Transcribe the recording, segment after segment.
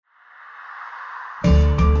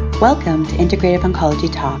Welcome to Integrative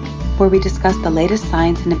Oncology Talk, where we discuss the latest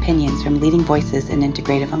science and opinions from leading voices in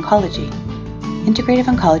integrative oncology. Integrative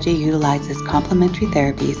oncology utilizes complementary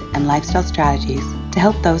therapies and lifestyle strategies to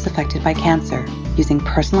help those affected by cancer, using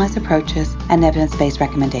personalized approaches and evidence-based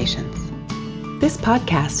recommendations. This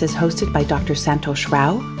podcast is hosted by Dr. Santosh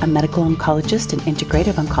Rao, a medical oncologist and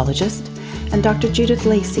integrative oncologist, and Dr. Judith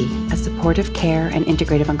Lacey, a supportive care and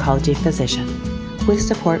integrative oncology physician, with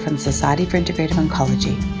support from the Society for Integrative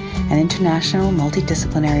Oncology, an international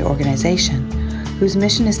multidisciplinary organization whose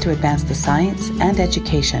mission is to advance the science and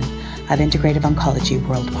education of integrative oncology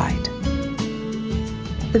worldwide.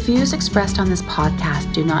 The views expressed on this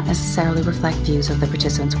podcast do not necessarily reflect views of the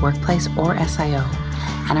participant's workplace or SIO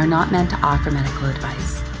and are not meant to offer medical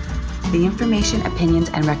advice. The information, opinions,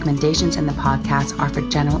 and recommendations in the podcast are for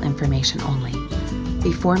general information only.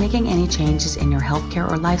 Before making any changes in your healthcare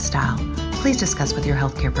or lifestyle, please discuss with your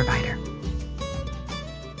healthcare provider.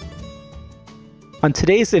 On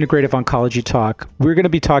today's Integrative Oncology Talk, we're going to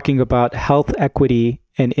be talking about health equity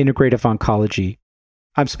and integrative oncology.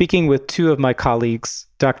 I'm speaking with two of my colleagues.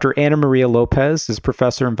 Dr. Ana Maria Lopez is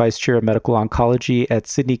Professor and Vice Chair of Medical Oncology at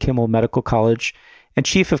Sidney Kimmel Medical College and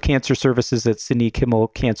Chief of Cancer Services at Sidney Kimmel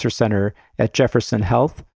Cancer Center at Jefferson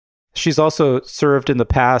Health. She's also served in the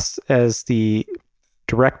past as the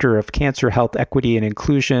Director of Cancer Health Equity and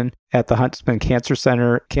Inclusion at the Huntsman Cancer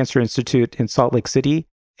Center, Cancer Institute in Salt Lake City,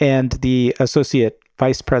 and the Associate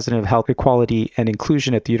Vice President of Health Equality and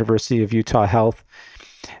Inclusion at the University of Utah Health.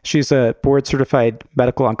 She's a board-certified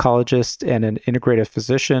medical oncologist and an integrative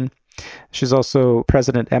physician. She's also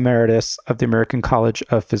President Emeritus of the American College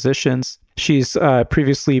of Physicians. She's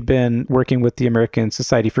previously been working with the American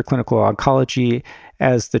Society for Clinical Oncology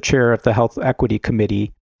as the chair of the Health Equity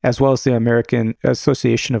Committee, as well as the American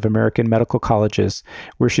Association of American Medical Colleges,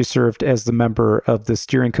 where she served as the member of the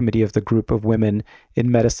steering committee of the Group of Women in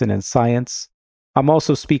Medicine and Science. I'm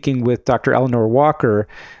also speaking with Dr. Eleanor Walker,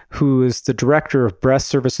 who is the Director of Breast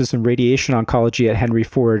Services and Radiation Oncology at Henry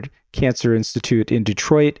Ford Cancer Institute in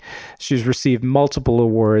Detroit. She's received multiple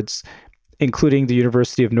awards, including the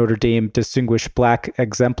University of Notre Dame Distinguished Black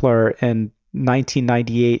Exemplar and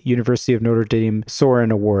 1998 University of Notre Dame Sorin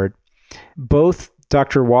Award. Both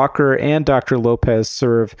Dr. Walker and Dr. Lopez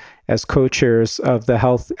serve as co-chairs of the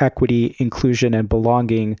Health Equity, Inclusion, and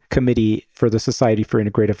Belonging Committee for the Society for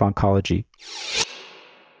Integrative Oncology.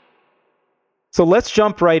 So let's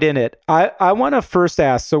jump right in it. I want to first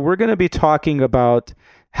ask, so we're going to be talking about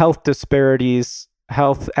health disparities,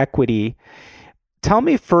 health equity. Tell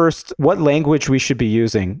me first what language we should be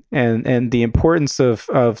using and the importance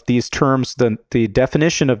of these terms, the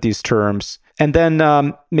definition of these terms. And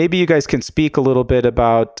then maybe you guys can speak a little bit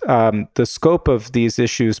about the scope of these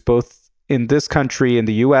issues, both in this country, in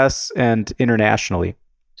the U.S., and internationally.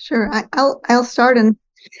 Sure. I'll start and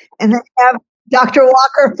then have Dr.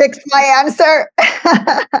 Walker fix my answer.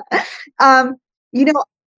 I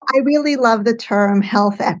really love the term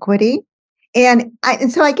health equity. And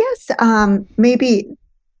so I guess maybe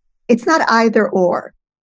it's not either or.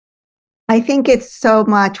 I think it's so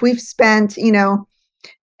much. We've spent,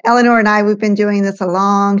 Eleanor and I, we've been doing this a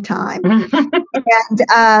long time. And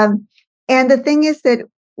the thing is that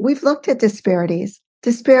we've looked at disparities.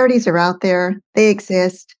 Disparities are out there. They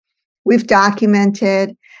exist. We've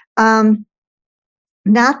documented.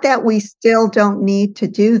 Not that we still don't need to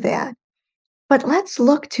do that, but let's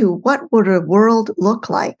look to what would a world look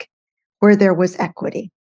like where there was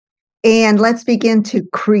equity. And let's begin to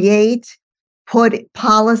put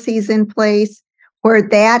policies in place where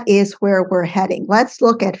that is where we're heading. Let's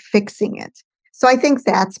look at fixing it. So I think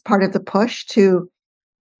that's part of the push to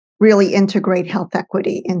really integrate health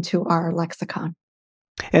equity into our lexicon.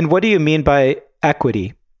 And what do you mean by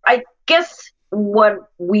equity? I guess what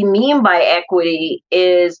we mean by equity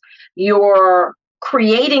is you're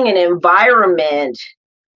creating an environment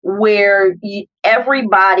where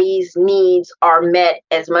everybody's needs are met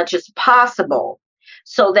as much as possible,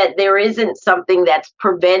 so that there isn't something that's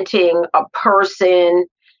preventing a person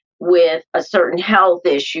with a certain health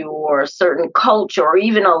issue or a certain culture or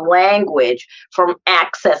even a language from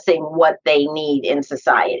accessing what they need in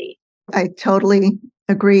society. I totally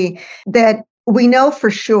agree that we know for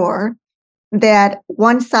sure that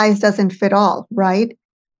one size doesn't fit all, right?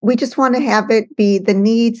 We just want to have it be the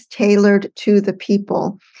needs tailored to the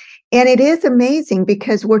people. And it is amazing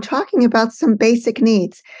because we're talking about some basic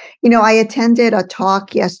needs. I attended a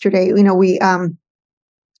talk yesterday. We've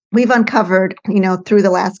uncovered, through the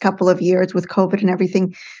last couple of years with COVID and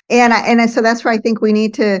everything. So that's where I think we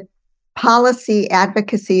need to, policy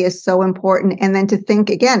advocacy is so important. And then to think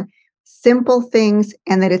again, simple things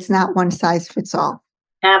and that it's not one size fits all.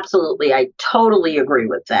 Absolutely. I totally agree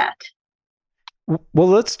with that. Well,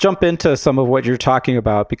 let's jump into some of what you're talking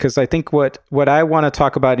about, because I think what I want to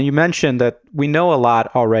talk about, and you mentioned that we know a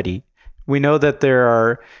lot already. We know that there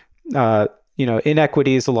are,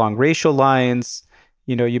 inequities along racial lines.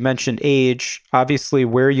 You mentioned age, obviously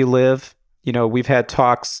where you live. We've had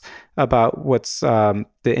talks about what's the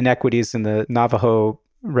inequities in the Navajo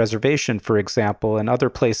reservation, for example, and other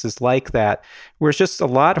places like that, where it's just a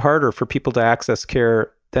lot harder for people to access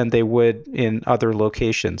care than they would in other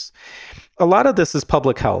locations. A lot of this is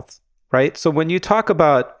public health, right? So when you talk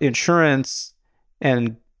about insurance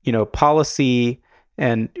and, policy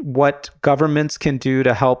and what governments can do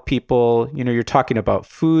to help people, you're talking about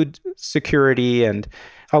food security and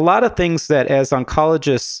a lot of things that as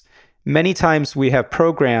oncologists, many times we have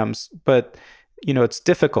programs, but it's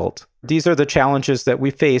difficult. These are the challenges that we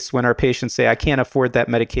face when our patients say, I can't afford that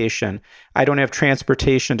medication. I don't have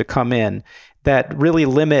transportation to come in, that really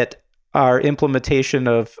limit our implementation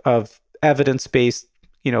of evidence-based,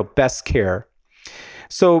 best care.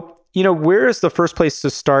 So, where is the first place to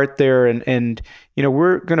start there? And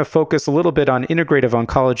we're going to focus a little bit on integrative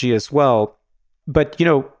oncology as well. But,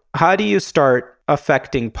 how do you start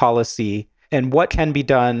affecting policy and what can be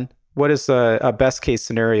done? What is a best case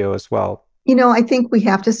scenario as well? I think we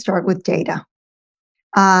have to start with data.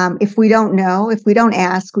 If we don't know, if we don't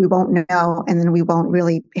ask, we won't know, and then we won't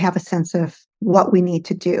really have a sense of what we need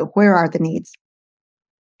to do. Where are the needs?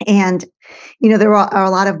 And, there are a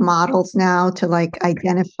lot of models now to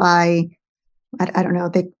identify, I don't know,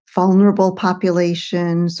 the vulnerable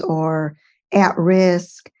populations or at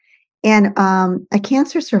risk. And a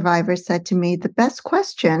cancer survivor said to me, the best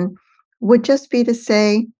question would just be to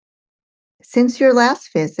say, since your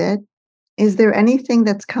last visit, is there anything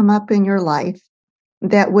that's come up in your life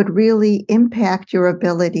that would really impact your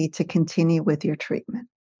ability to continue with your treatment?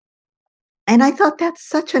 And I thought that's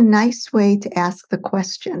such a nice way to ask the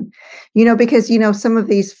question, because, some of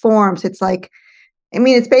these forms, it's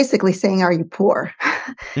it's basically saying, are you poor?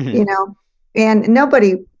 Mm-hmm. And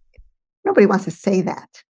nobody wants to say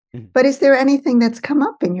that. Mm-hmm. But is there anything that's come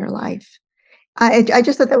up in your life? I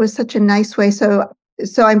just thought that was such a nice way. So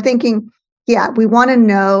I'm thinking, yeah, we want to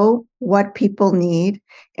know what people need,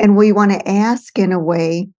 and we want to ask in a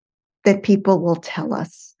way that people will tell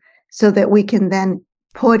us so that we can then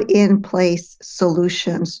put in place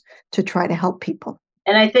solutions to try to help people.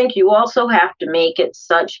 And I think you also have to make it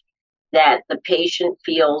such that the patient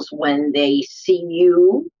feels when they see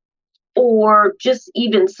you or just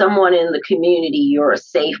even someone in the community, you're a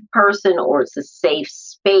safe person or it's a safe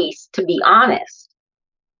space to be honest.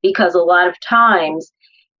 Because a lot of times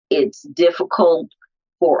it's difficult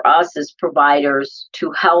for us as providers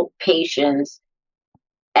to help patients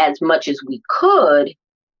as much as we could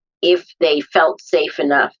if they felt safe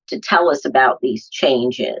enough to tell us about these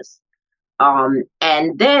changes.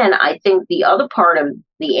 And then I think the other part of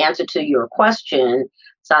the answer to your question,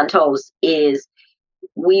 Santos, is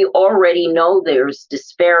we already know there's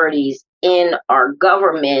disparities in our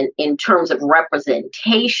government in terms of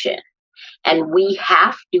representation. And we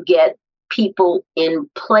have to get people in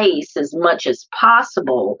place as much as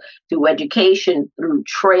possible through education, through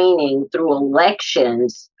training, through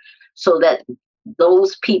elections, so that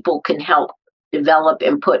those people can help develop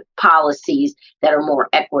and put policies that are more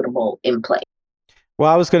equitable in place.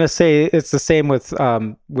 Well, I was going to say it's the same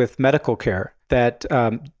with medical care, that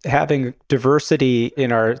having diversity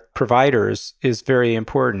in our providers is very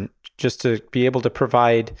important, just to be able to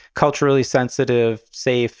provide culturally sensitive,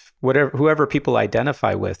 safe, whoever people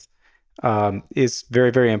identify with is very,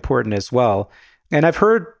 very important as well. And I've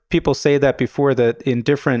heard people say that before, that in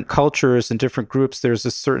different cultures and different groups, there's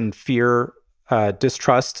a certain fear,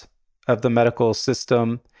 distrust of the medical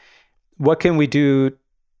system. What can we do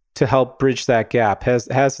to help bridge that gap? Has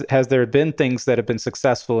there been things that have been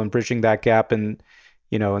successful in bridging that gap in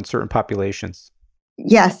certain populations?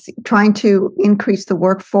 Yes, trying to increase the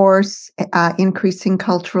workforce, increasing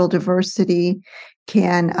cultural diversity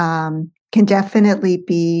can definitely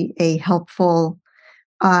be a helpful,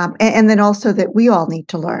 and then also that we all need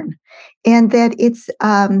to learn, and that it's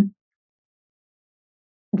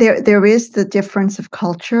there is the difference of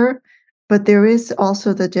culture, but there is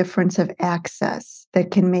also the difference of access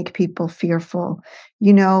that can make people fearful.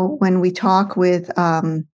 When we talk with,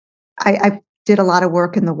 I did a lot of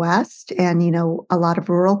work in the West and, a lot of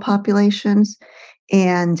rural populations,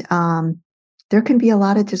 and there can be a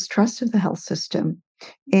lot of distrust of the health system.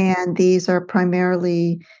 And these are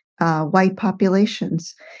primarily white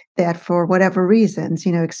populations that, for whatever reasons,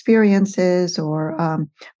 experiences or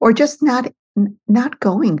just not not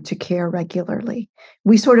going to care regularly.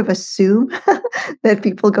 We sort of assume that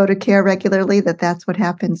people go to care regularly, that that's what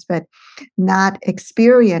happens, but not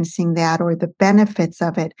experiencing that or the benefits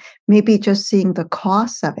of it, maybe just seeing the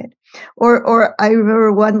costs of it. Or I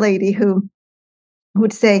remember one lady who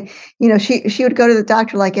would say, she would go to the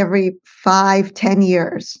doctor like every 5-10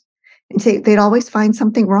 years and say they'd always find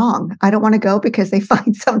something wrong. I don't want to go because they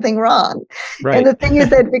find something wrong. Right. And the thing is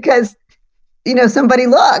that because somebody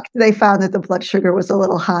looked, they found that the blood sugar was a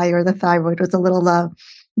little high or the thyroid was a little low.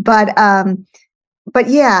 But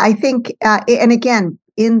yeah, I think, and again,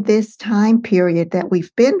 in this time period that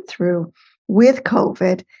we've been through with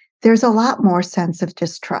COVID, there's a lot more sense of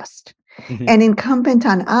distrust. Mm-hmm. And incumbent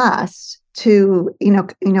on us to,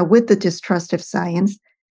 with the distrust of science,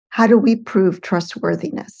 how do we prove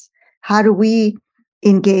trustworthiness? How do we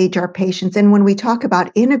engage our patients? And when we talk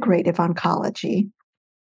about integrative oncology,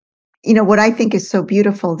 what I think is so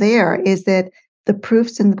beautiful there is that the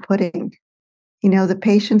proof's in the pudding. The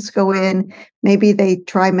patients go in, maybe they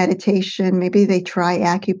try meditation, maybe they try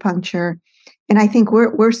acupuncture. And I think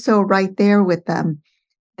we're so right there with them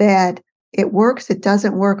that it works, it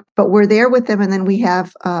doesn't work, but we're there with them. And then we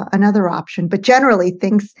have another option. But generally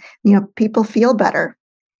things, people feel better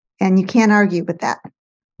and you can't argue with that.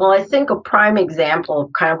 Well, I think a prime example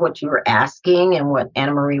of kind of what you were asking and what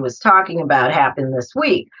Anna Marie was talking about happened this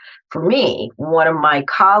week. For me, one of my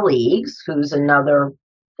colleagues, who's another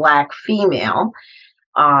Black female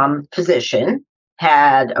physician,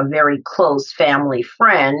 had a very close family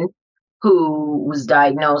friend who was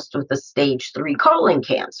diagnosed with a stage 3 colon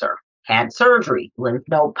cancer, had surgery, lymph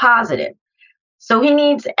node positive. So he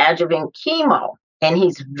needs adjuvant chemo. And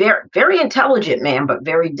he's very, very intelligent man, but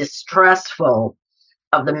very distrustful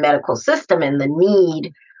of the medical system and the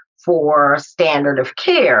need for standard of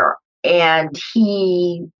care. And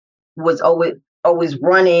he was always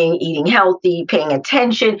running, eating healthy, paying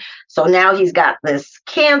attention. So now he's got this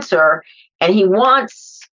cancer and he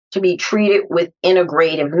wants to be treated with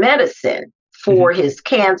integrative medicine for his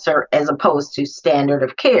cancer as opposed to standard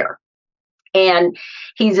of care. And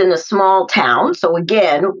he's in a small town. So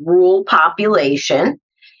again, rural population.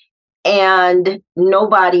 And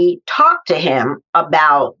nobody talked to him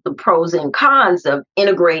about the pros and cons of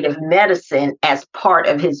integrative medicine as part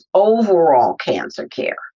of his overall cancer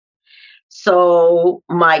care. So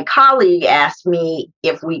my colleague asked me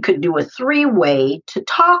if we could do a 3-way to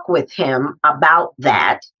talk with him about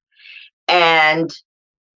that. And,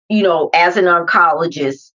 as an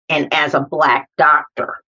oncologist and as a Black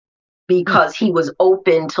doctor, because he was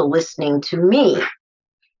open to listening to me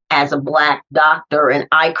as a Black doctor, and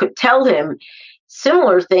I could tell him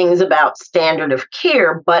similar things about standard of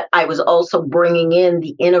care, but I was also bringing in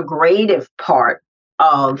the integrative part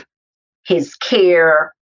of his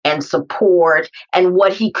care and support and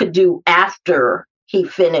what he could do after he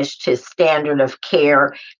finished his standard of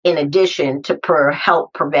care in addition to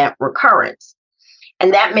help prevent recurrence.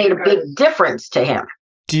 And that made a big difference to him.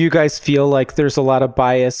 Do you guys feel like there's a lot of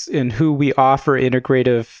bias in who we offer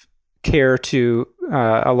integrative care to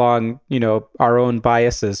along, our own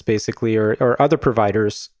biases, basically, or other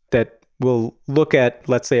providers that will look at,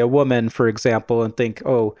 let's say, a woman, for example, and think,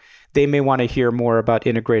 oh, they may want to hear more about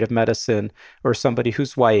integrative medicine, or somebody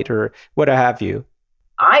who's white, or what have you?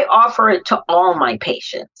 I offer it to all my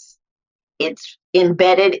patients. It's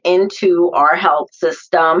embedded into our health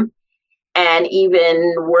system. And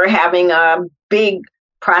even we're having a big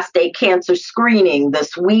prostate cancer screening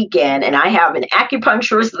this weekend, and I have an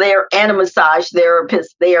acupuncturist there and a massage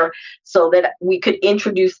therapist there so that we could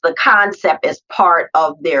introduce the concept as part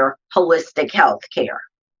of their holistic health care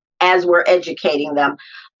as we're educating them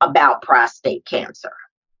about prostate cancer.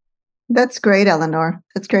 That's great, Eleanor.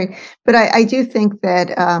 That's great. But I do think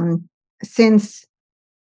that since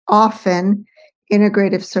often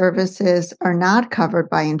integrative services are not covered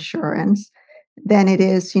by insurance, then it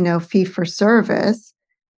is, fee for service.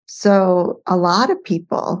 So a lot of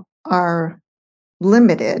people are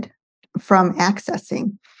limited from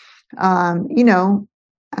accessing,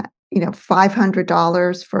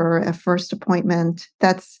 $500 for a first appointment.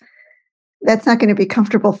 That's not going to be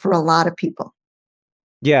comfortable for a lot of people.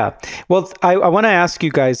 Yeah. Well, I want to ask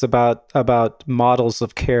you guys about models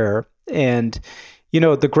of care. And,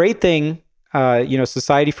 the great thing,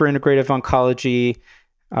 Society for Integrative Oncology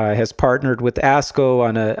has partnered with ASCO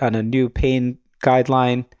on a new pain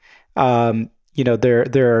guideline. There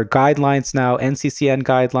are guidelines now. NCCN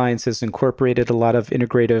guidelines has incorporated a lot of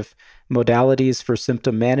integrative modalities for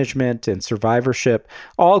symptom management and survivorship.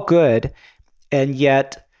 All good. And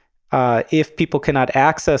yet, if people cannot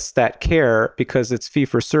access that care because it's fee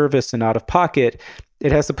for service and out of pocket,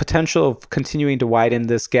 it has the potential of continuing to widen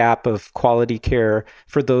this gap of quality care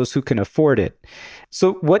for those who can afford it.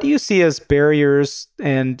 So what do you see as barriers,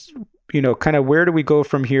 and kind of where do we go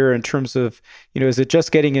from here in terms of, is it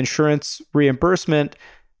just getting insurance reimbursement?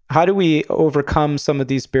 How do we overcome some of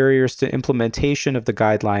these barriers to implementation of the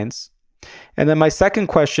guidelines? And then my second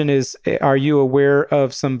question is, are you aware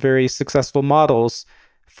of some very successful models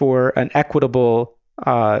for an equitable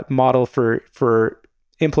model for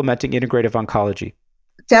implementing integrative oncology?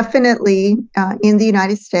 Definitely, in the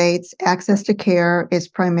United States, access to care is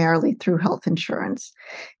primarily through health insurance.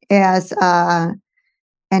 As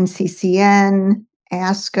NCCN,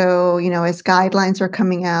 ASCO, as guidelines are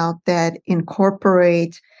coming out that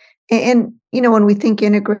incorporate, and when we think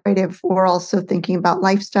integrative, we're also thinking about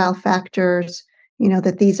lifestyle factors,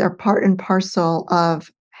 that these are part and parcel of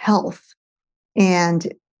health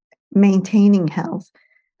and maintaining health,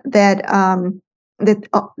 that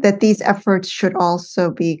these efforts should also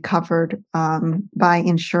be covered by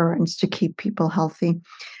insurance to keep people healthy.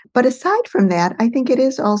 But aside from that, I think it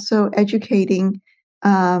is also educating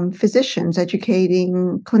physicians,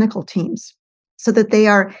 educating clinical teams, so that they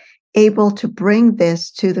are able to bring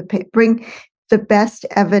bring the best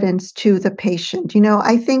evidence to the patient.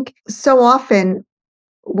 I think so often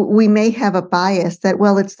we may have a bias that,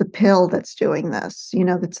 well, it's the pill that's doing this,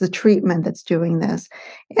 it's the treatment that's doing this,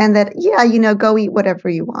 and that, go eat whatever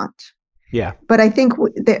you want. Yeah. But I think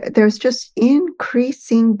there's just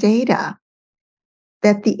increasing data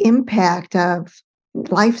that the impact of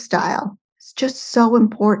lifestyle is just so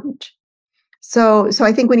important. So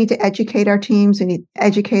I think we need to educate our teams, we need to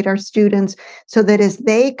educate our students so that as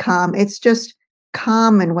they come, it's just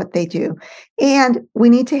common what they do. And we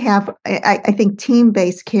need to have, I think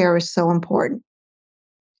team-based care is so important,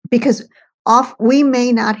 because we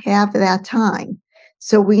may not have that time.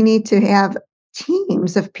 So we need to have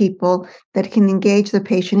teams of people that can engage the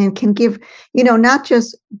patient and can give, not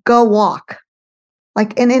just go walk.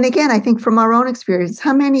 And again, I think from our own experience,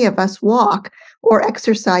 how many of us walk or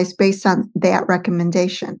exercise based on that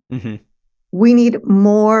recommendation? Mm-hmm. We need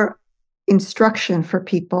more instruction for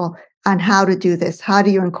people on how to do this. How do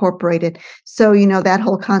you incorporate it? So, that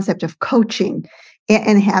whole concept of coaching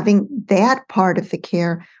and having that part of the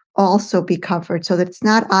care also be covered so that it's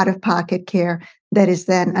not out-of-pocket care that is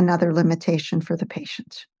then another limitation for the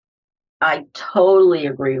patient. I totally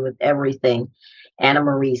agree with everything Anna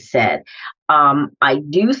Marie said. I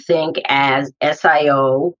do think as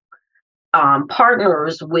SIO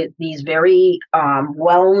partners with these very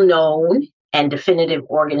well-known and definitive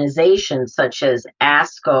organizations such as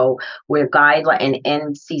ASCO, where and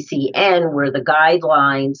NCCN, where the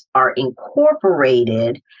guidelines are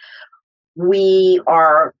incorporated, we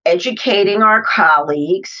are educating our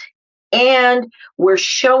colleagues, and we're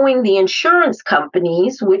showing the insurance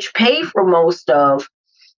companies, which pay for most of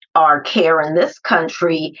our care in this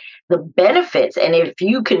country, the benefits. And if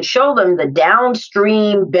you can show them the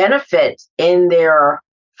downstream benefits in their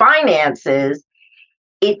finances,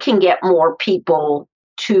 it can get more people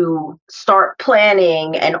to start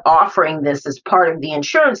planning and offering this as part of the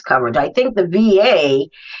insurance coverage. I think the VA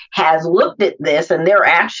has looked at this, and they're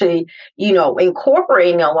actually,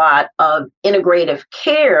 incorporating a lot of integrative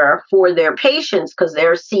care for their patients because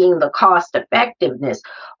they're seeing the cost effectiveness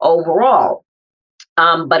overall.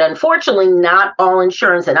 But unfortunately, not all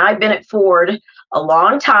insurance, and I've been at Ford a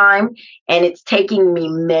long time, and it's taking me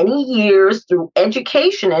many years through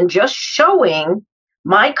education and just showing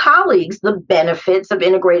my colleagues the benefits of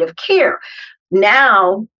integrative care.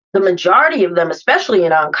 Now, the majority of them, especially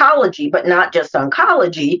in oncology, but not just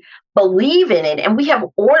oncology, believe in it. And we have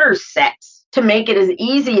order sets to make it as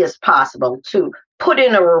easy as possible to put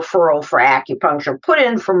in a referral for acupuncture, put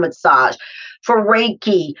in for massage, for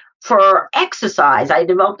Reiki, for exercise. I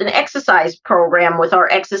developed an exercise program with our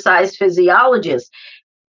exercise physiologist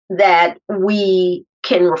that we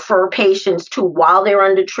can refer patients to while they're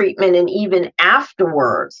under treatment and even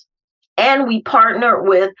afterwards. And we partner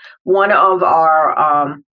with one of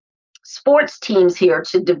our sports teams here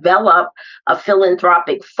to develop a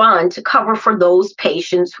philanthropic fund to cover for those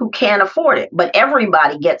patients who can't afford it. But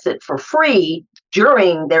everybody gets it for free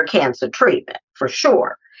during their cancer treatment, for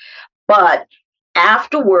sure. But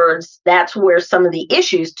afterwards, that's where some of the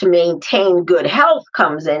issues to maintain good health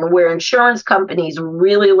comes in, where insurance companies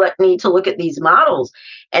really need to look at these models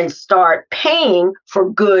and start paying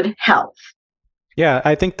for good health. Yeah,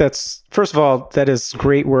 I think first of all, that is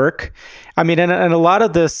great work. I mean, and a lot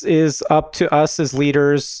of this is up to us as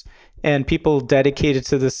leaders and people dedicated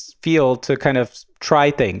to this field to kind of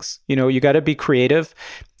try things. You got to be creative.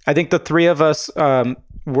 I think the three of us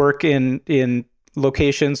work in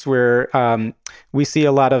locations where we see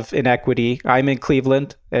a lot of inequity. I'm in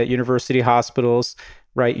Cleveland at University Hospitals,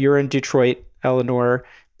 right? You're in Detroit, Eleanor,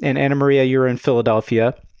 and Anna Maria, you're in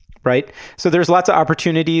Philadelphia, right? So there's lots of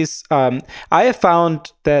opportunities. I have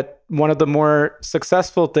found that one of the more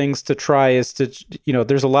successful things to try is to,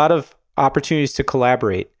 there's a lot of opportunities to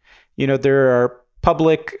collaborate. There are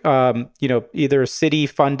public, either city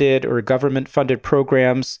funded or government funded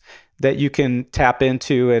programs that you can tap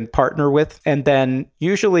into and partner with. And then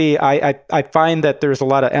usually I find that there's a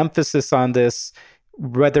lot of emphasis on this,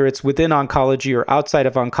 whether it's within oncology or outside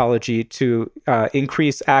of oncology, to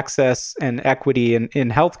increase access and equity in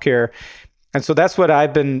healthcare. And so that's what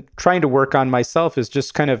I've been trying to work on myself, is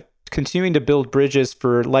just kind of continuing to build bridges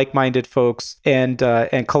for like-minded folks and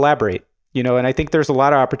collaborate. And I think there's a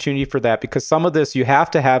lot of opportunity for that, because some of this, you have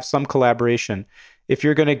to have some collaboration. If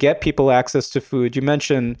you're going to get people access to food, you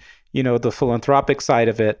mentioned, the philanthropic side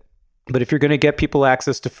of it. But if you're going to get people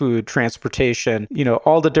access to food, transportation,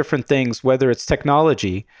 all the different things, whether it's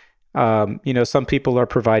technology, some people are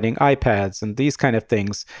providing iPads and these kind of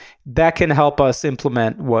things that can help us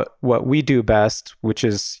implement what we do best, which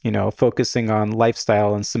is, focusing on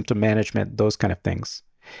lifestyle and symptom management, those kind of things.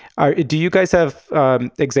 Do you guys have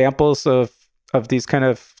examples of these kind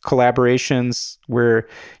of collaborations where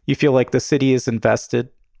you feel like the city is invested?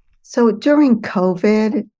 So during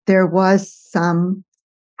COVID, there was some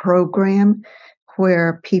program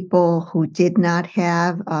where people who did not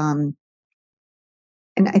have, and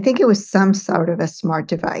I think it was some sort of a smart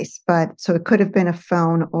device, but so it could have been a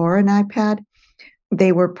phone or an iPad.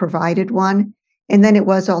 They were provided one. And then it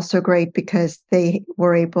was also great because they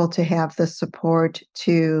were able to have the support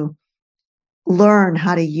to learn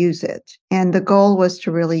how to use it. And the goal was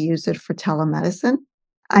to really use it for telemedicine.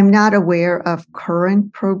 I'm not aware of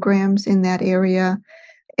current programs in that area.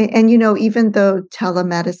 And, even though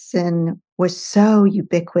telemedicine was so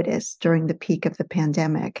ubiquitous during the peak of the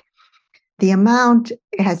pandemic, the amount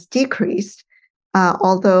has decreased,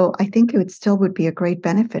 although I think it still would be a great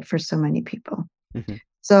benefit for so many people. Mm-hmm.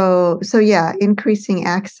 So yeah, increasing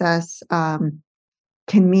access can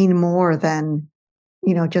mean more than,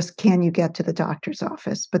 just can you get to the doctor's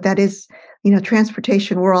office? But that is,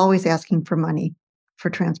 transportation. We're always asking for money for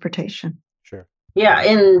transportation. Sure. Yeah,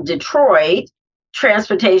 in Detroit,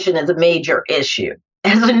 transportation is a major issue.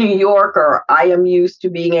 As a New Yorker, I am used to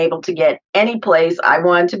being able to get any place I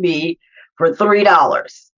want to be for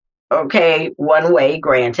 $3. Okay, one way,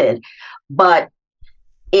 granted. But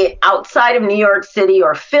outside of New York City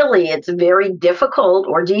or Philly, it's very difficult,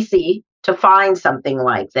 or DC, to find something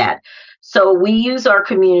like that. So we use our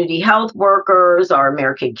community health workers, our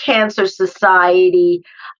American Cancer Society,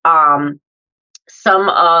 some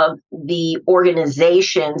of the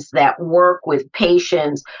organizations that work with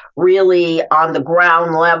patients really on the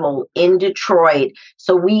ground level in Detroit.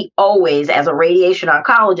 So we always, as a radiation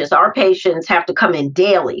oncologist, our patients have to come in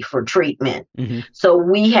daily for treatment. Mm-hmm. So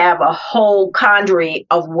we have a whole cadre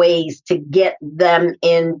of ways to get them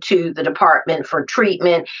into the department for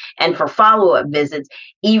treatment and for follow-up visits.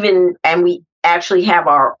 And we actually have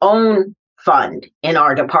our own fund in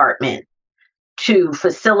our department to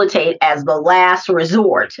facilitate as the last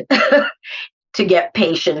resort to get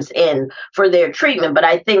patients in for their treatment. But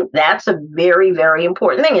I think that's a very, very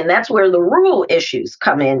important thing. And that's where the rural issues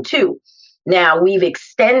come in too. Now, we've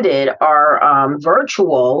extended our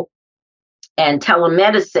virtual and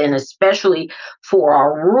telemedicine, especially for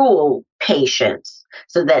our rural patients,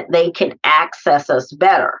 so that they can access us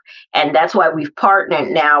better. And that's why we've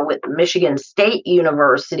partnered now with Michigan State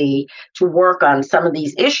University to work on some of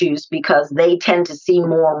these issues, because they tend to see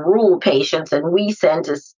more rural patients and we tend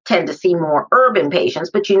to see more urban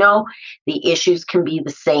patients. But the issues can be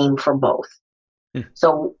the same for both.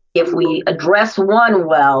 So if we address one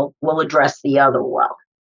well, we'll address the other well.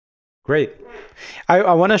 Great.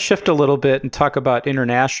 I want to shift a little bit and talk about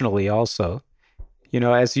internationally also.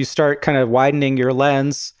 As you start kind of widening your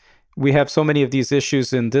lens, we have so many of these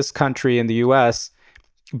issues in this country, in the U.S.,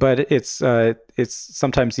 but it's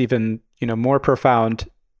sometimes even, more profound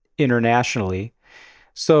internationally.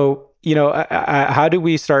 So, how do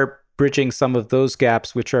we start bridging some of those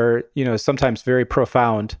gaps, which are, sometimes very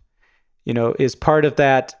profound? Is part of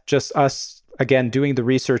that just us, again, doing the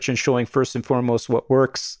research and showing first and foremost what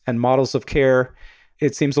works and models of care?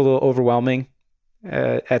 It seems a little overwhelming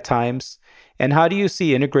at times. And how do you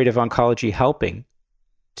see integrative oncology helping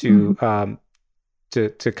to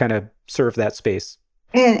to kind of serve that space?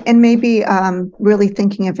 And maybe really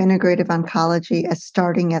thinking of integrative oncology as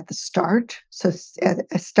starting at the start, so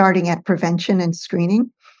starting at prevention and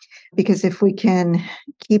screening, because if we can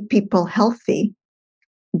keep people healthy,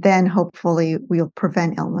 then hopefully we'll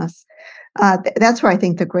prevent illness. That's where I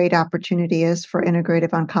think the great opportunity is for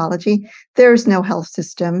integrative oncology. There's no health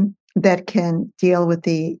system that can deal with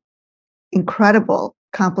the incredible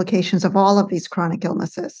complications of all of these chronic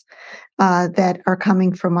illnesses that are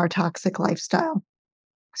coming from our toxic lifestyle.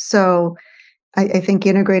 So I think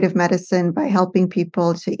integrative medicine, by helping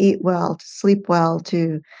people to eat well, to sleep well,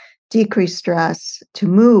 to decrease stress, to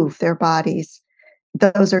move their bodies,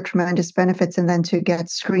 those are tremendous benefits. And then to get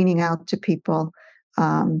screening out to people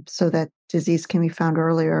so that disease can be found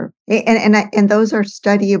earlier. And those are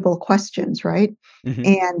studyable questions, right? Mm-hmm.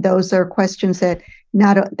 And those are questions that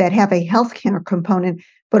that have a healthcare component,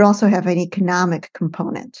 but also have an economic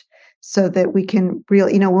component, so that we can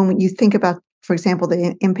really, when you think about, for example,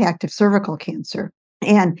 the impact of cervical cancer,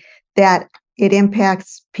 and that it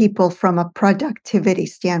impacts people from a productivity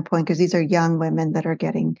standpoint, because these are young women that are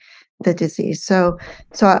getting the disease. So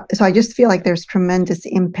I just feel like there's tremendous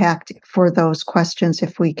impact for those questions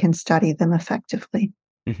if we can study them effectively.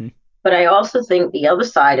 Mm-hmm. But I also think the other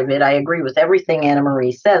side of it, I agree with everything Anna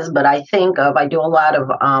Marie says, but I do a lot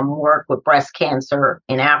of work with breast cancer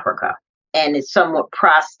in Africa, and it's somewhat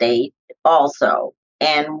prostate also.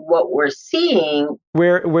 And what we're seeing...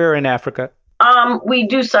 Where in Africa? We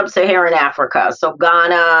do sub-Saharan Africa. So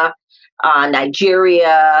Ghana,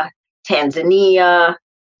 Nigeria, Tanzania.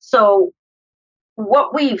 So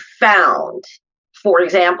what we've found, for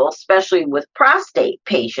example, especially with prostate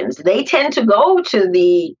patients, they tend to go to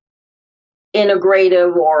the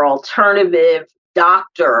integrative or alternative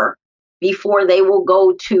doctor before they will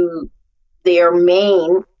go to their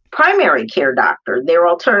main primary care doctor. Their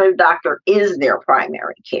alternative doctor is their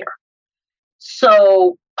primary care.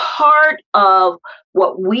 So part of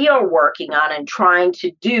what we are working on and trying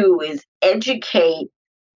to do is educate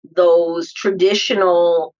those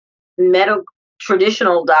traditional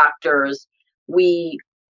doctors. We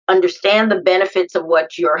understand the benefits of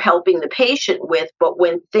what you're helping the patient with, but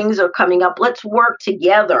when things are coming up, let's work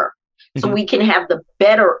together so we can have the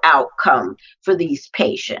better outcome for these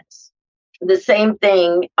patients. The same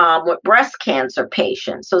thing with breast cancer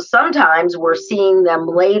patients. So sometimes we're seeing them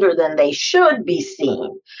later than they should be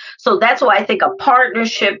seen. So that's why I think a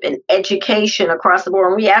partnership and education across the board,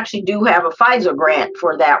 and we actually do have a Pfizer grant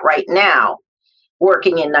for that right now,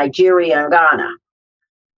 working in Nigeria and Ghana.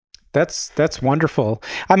 That's wonderful.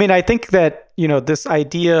 I mean, I think that, this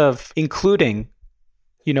idea of including,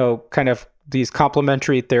 kind of these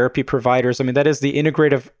complementary therapy providers, I mean, that is the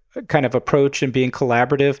integrative kind of approach and being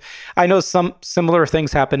collaborative. I know some similar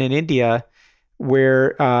things happen in India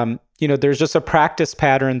where, there's just a practice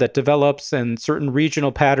pattern that develops, and certain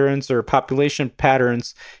regional patterns or population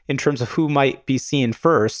patterns in terms of who might be seen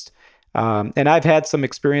first. And I've had some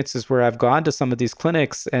experiences where I've gone to some of these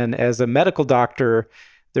clinics, and as a medical doctor,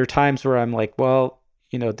 there are times where I'm like, well,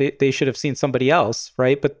 they should have seen somebody else,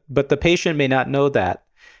 right? But the patient may not know that.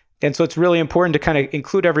 And so it's really important to kind of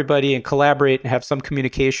include everybody and collaborate and have some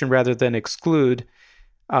communication rather than exclude,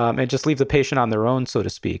 and just leave the patient on their own, so to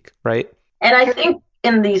speak, right? And I think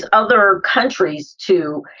in these other countries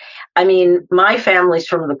too, I mean, my family's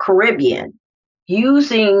from the Caribbean,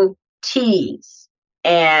 using teas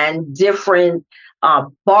and different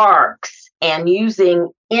barks and using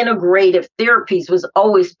integrative therapies was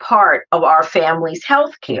always part of our family's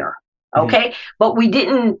healthcare. Okay. Mm-hmm. But we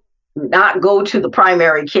didn't not go to the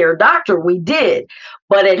primary care doctor. We did.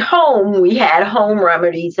 But at home, we had home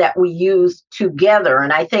remedies that we used together.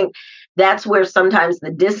 And I think that's where sometimes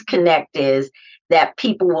the disconnect is, that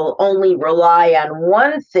people will only rely on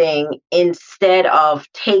one thing instead of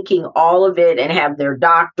taking all of it and have their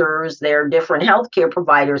doctors, their different healthcare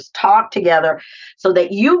providers talk together so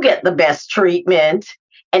that you get the best treatment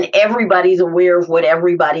and everybody's aware of what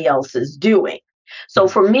everybody else is doing. So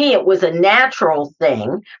for me, it was a natural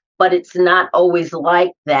thing, but it's not always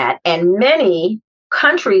like that. And many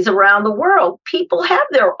countries around the world, people have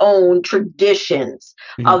their own traditions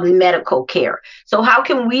of medical care. So how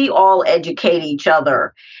can we all educate each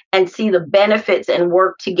other and see the benefits and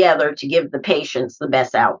work together to give the patients the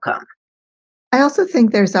best outcome? I also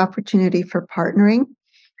think there's opportunity for partnering.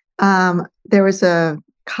 There was a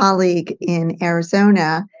colleague in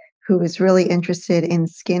Arizona who was really interested in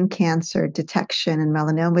skin cancer detection and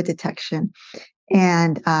melanoma detection.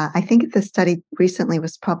 And I think the study recently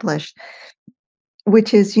was published,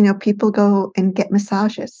 which is, people go and get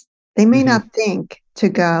massages. They may not think to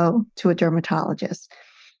go to a dermatologist,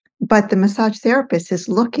 but the massage therapist is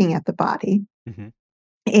looking at the body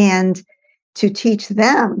and to teach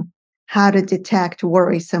them how to detect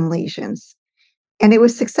worrisome lesions. And it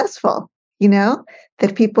was successful,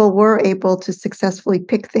 that people were able to successfully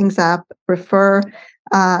pick things up, refer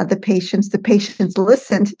the patients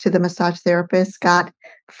listened to the massage therapist, got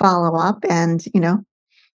follow-up, and,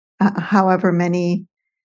 however many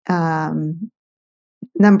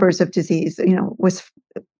numbers of disease, was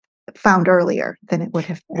found earlier than it would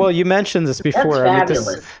have been. Well, you mentioned this before. That's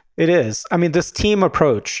fabulous. It is. I mean, this team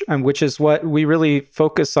approach, which is what we really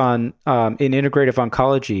focus on in integrative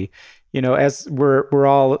oncology. As we're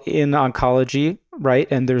all in oncology, right?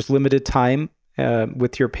 And there's limited time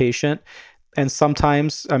with your patient. And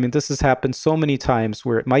sometimes, I mean, this has happened so many times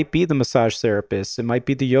where it might be the massage therapist, it might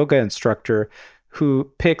be the yoga instructor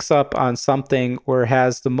who picks up on something or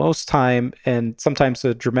has the most time and sometimes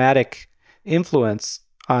a dramatic influence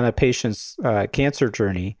on a patient's cancer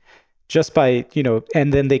journey, just by,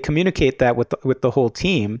 and then they communicate that with the whole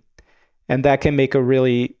team, and that can make a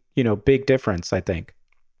really, big difference, I think.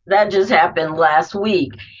 That just happened last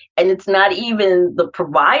week, and it's not even the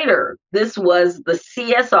provider. This was the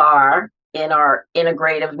CSR in our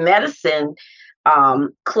integrative medicine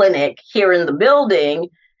clinic here in the building.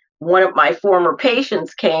 One of my former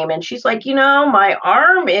patients came, and she's like, my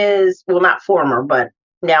arm is, well, not former, but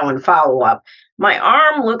now in follow-up, my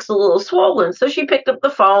arm looks a little swollen. So she picked up the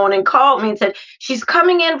phone and called me and said, she's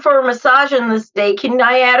coming in for a massage on this day. Can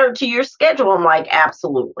I add her to your schedule? I'm like,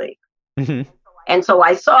 absolutely. Mm-hmm. And so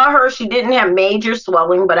I saw her. She didn't have major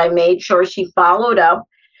swelling, but I made sure she followed up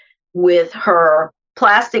with her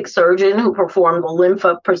plastic surgeon who performed the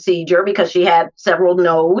lympha procedure because she had several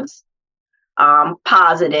nodes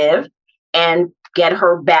positive, and get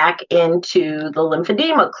her back into the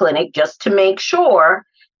lymphedema clinic just to make sure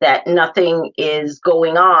that nothing is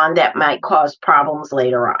going on that might cause problems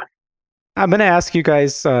later on. I'm going to ask you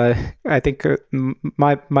guys, I think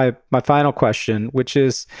my final question, which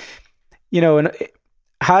is,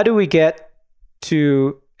 how do we get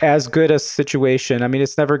to as good a situation? I mean,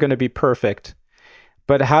 it's never going to be perfect,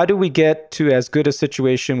 but how do we get to as good a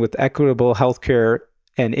situation with equitable healthcare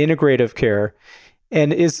and integrative care?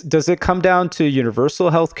 And does it come down to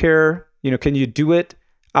universal healthcare? Can you do it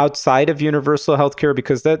outside of universal healthcare?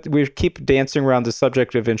 Because that we keep dancing around the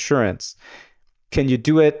subject of insurance. Can you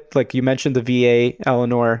do it, like you mentioned the VA,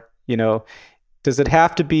 Eleanor? Does it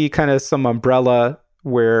have to be kind of some umbrella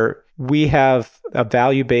where we have a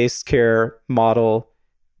value-based care model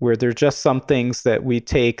where there's just some things that we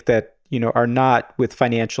take that, are not with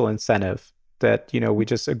financial incentive, that, we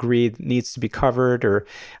just agree needs to be covered? Or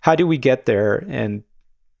how do we get there? And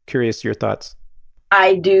curious your thoughts.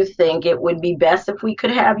 I do think it would be best if we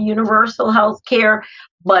could have universal health care,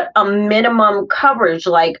 but a minimum coverage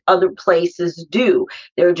like other places do.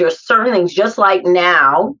 There are just certain things, just like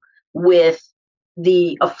now with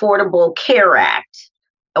the Affordable Care Act,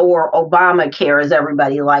 or Obamacare, as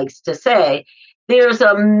everybody likes to say. There's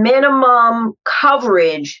a minimum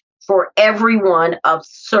coverage for everyone of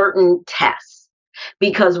certain tests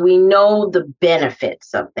because we know the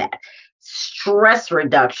benefits of that. Stress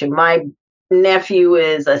reduction. My nephew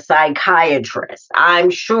is a psychiatrist. I'm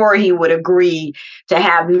sure he would agree to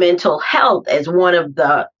have mental health as one of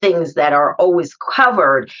the things that are always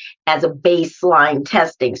covered as a baseline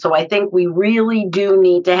testing. So I think we really do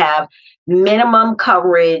need to have minimum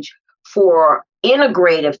coverage for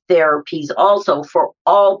integrative therapies also for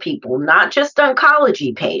all people, not just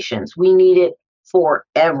oncology patients. We need it for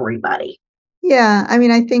everybody. Yeah, I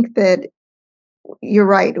mean, I think that you're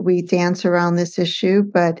right. We dance around this issue,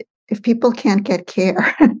 but if people can't get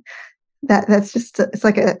care, that's just, it's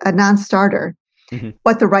like a non-starter. Mm-hmm.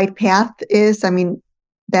 What the right path is, I mean,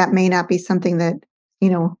 that may not be something that,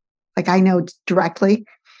 like I know directly,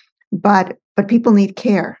 but people need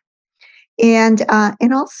care. And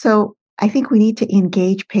also, I think we need to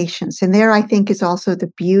engage patients. And there, I think, is also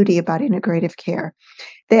the beauty about integrative care,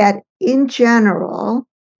 that in general,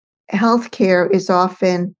 healthcare is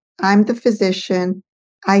often, I'm the physician,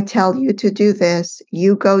 I tell you to do this,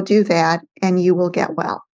 you go do that, and you will get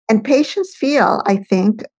well. And patients feel, I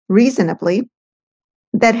think, reasonably,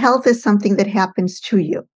 that health is something that happens to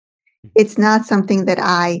you. It's not something that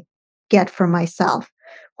I get for myself.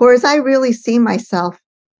 Whereas I really see myself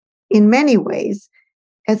in many ways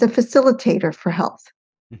as a facilitator for health.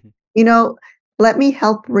 Mm-hmm. Let me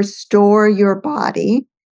help restore your body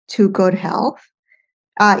to good health.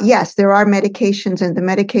 Yes, there are medications, and the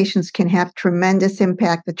medications can have tremendous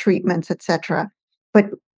impact, the treatments, etc. But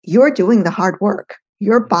you're doing the hard work.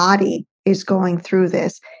 Your body is going through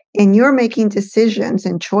this, and you're making decisions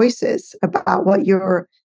and choices about what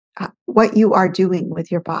you are doing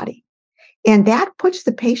with your body. And that puts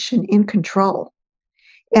the patient in control.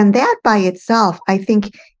 And that by itself, I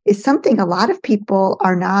think, is something a lot of people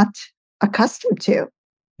are not accustomed to.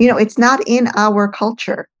 It's not in our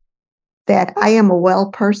culture that I am a well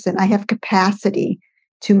person. I have capacity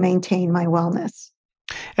to maintain my wellness.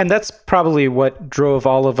 And that's probably what drove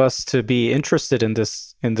all of us to be interested in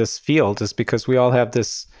this field, is because we all have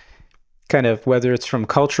this kind of, whether it's from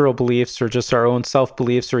cultural beliefs or just our own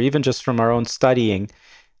self-beliefs or even just from our own studying,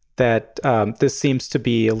 that this seems to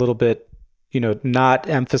be a little bit, not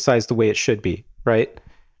emphasized the way it should be, right?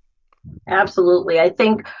 Absolutely. I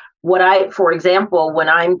think for example, when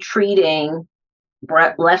I'm treating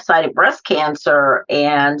left-sided breast cancer,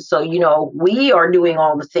 and so, we are doing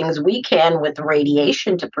all the things we can with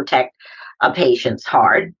radiation to protect a patient's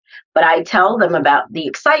heart. But I tell them about the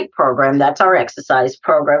Excite program. That's our exercise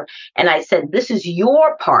program. And I said, this is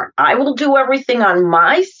your part. I will do everything on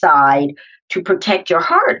my side to protect your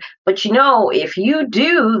heart. But if you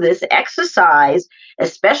do this exercise,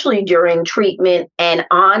 especially during treatment and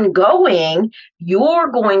ongoing, you're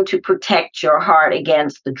going to protect your heart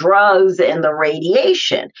against the drugs and the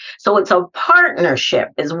radiation. So it's a partnership,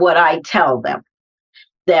 is what I tell them,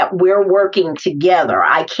 that we're working together.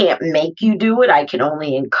 I can't make you do it. I can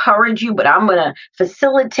only encourage you, but I'm going to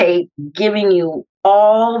facilitate giving you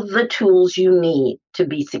all the tools you need to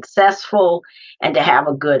be successful and to have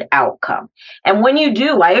a good outcome. And when you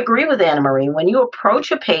do, I agree with Anna Marie, when you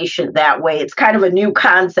approach a patient that way, it's kind of a new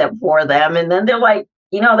concept for them. And then they're like,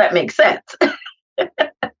 that makes sense.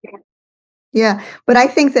 Yeah. But I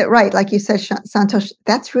think that, right, like you said, Santosh,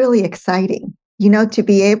 that's really exciting, to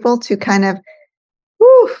be able to kind of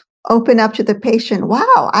open up to the patient.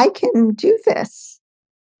 Wow, I can do this.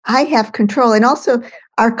 I have control. And also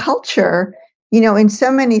our culture, in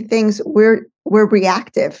so many things, we're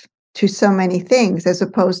reactive to so many things, as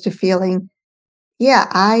opposed to feeling,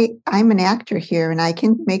 I'm an actor here and I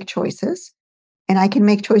can make choices, and I can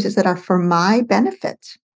make choices that are for my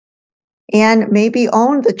benefit, and maybe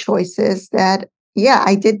own the choices that,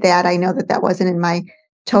 I did that. I know that wasn't in my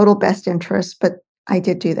total best interest, but I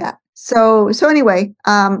did do that. So anyway,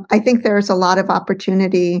 I think there's a lot of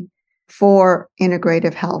opportunity for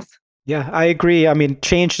integrative health. Yeah, I agree. I mean,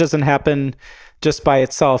 change doesn't happen just by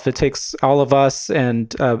itself. It takes all of us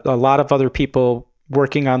and a lot of other people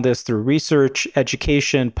working on this through research,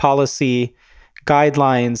 education, policy,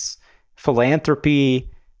 guidelines, philanthropy,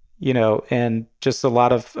 and just a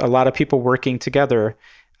lot of people working together.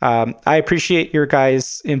 I appreciate your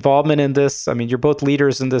guys' involvement in this. I mean, you're both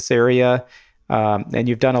leaders in this area. And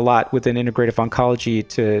you've done a lot within integrative oncology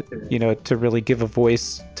to really give a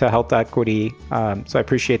voice to health equity. So I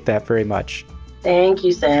appreciate that very much. Thank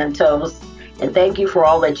you, Santosh. And thank you for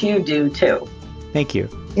all that you do, too. Thank you.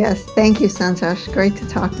 Yes, thank you, Santosh. Great to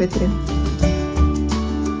talk with you.